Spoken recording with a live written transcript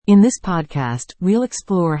In this podcast, we'll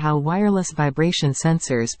explore how wireless vibration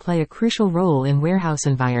sensors play a crucial role in warehouse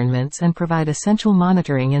environments and provide essential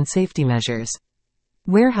monitoring and safety measures.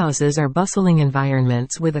 Warehouses are bustling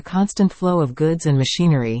environments with a constant flow of goods and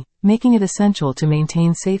machinery, making it essential to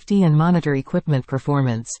maintain safety and monitor equipment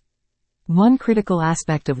performance. One critical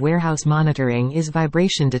aspect of warehouse monitoring is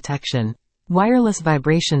vibration detection. Wireless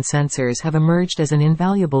vibration sensors have emerged as an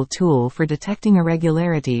invaluable tool for detecting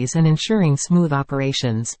irregularities and ensuring smooth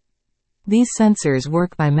operations. These sensors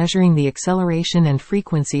work by measuring the acceleration and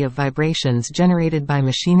frequency of vibrations generated by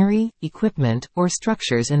machinery, equipment, or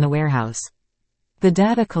structures in the warehouse. The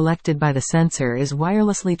data collected by the sensor is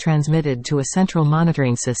wirelessly transmitted to a central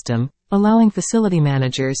monitoring system, allowing facility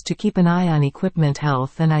managers to keep an eye on equipment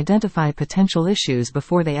health and identify potential issues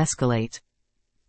before they escalate.